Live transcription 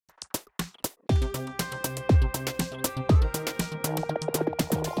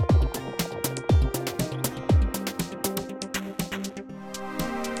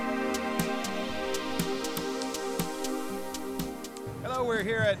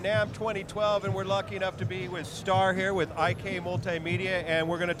at Namm 2012, and we're lucky enough to be with Star here with IK Multimedia, and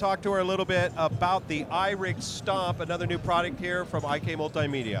we're going to talk to her a little bit about the iRig Stomp, another new product here from IK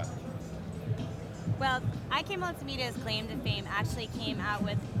Multimedia. Well, IK Multimedia's claim to fame actually came out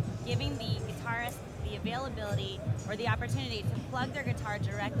with giving the guitarist the availability or the opportunity to plug their guitar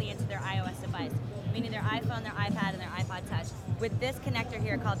directly into their iOS device, meaning their iPhone, their iPad, and their iPod Touch, with this connector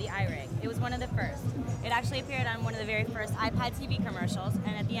here called the iRig. It was one of the first. It actually appeared on one of the very first iPad TV commercials,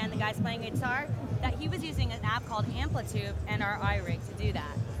 and at the end the guy's playing guitar, that he was using an app called Amplitude and our iRig to do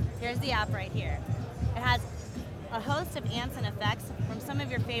that. Here's the app right here. It has a host of amps and effects from some of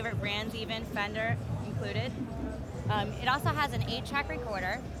your favorite brands, even Fender included. It also has an 8-track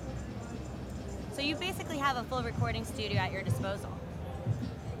recorder, so you basically have a full recording studio at your disposal.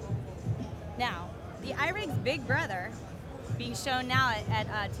 Now, the iRig's big brother, being shown now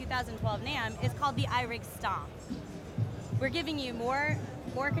at 2012 Namm, is called the iRig Stomp. We're giving you more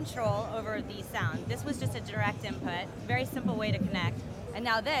control over the sound. This was just a direct input, very simple way to connect, and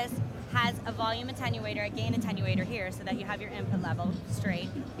now this has a volume attenuator, a gain attenuator here so that you have your input level straight.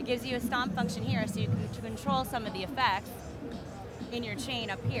 It gives you a stomp function here so you can control some of the effects in your chain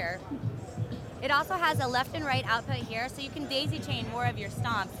up here. It also has a left and right output here, so you can daisy chain more of your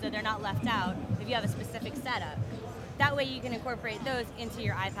stomps so they're not left out if you have a specific setup. That way you can incorporate those into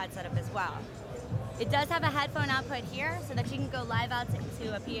your iPad setup as well. It does have a headphone output here so that you can go live out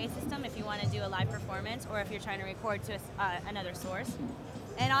to a PA system if you want to do a live performance or if you're trying to record to another source.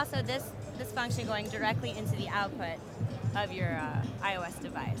 And also this function going directly into the output of your iOS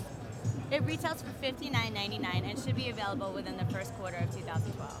device. It retails for $59.99 and should be available within the first quarter of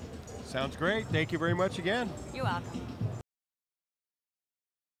 2012. Sounds great. Thank you very much again. You're welcome.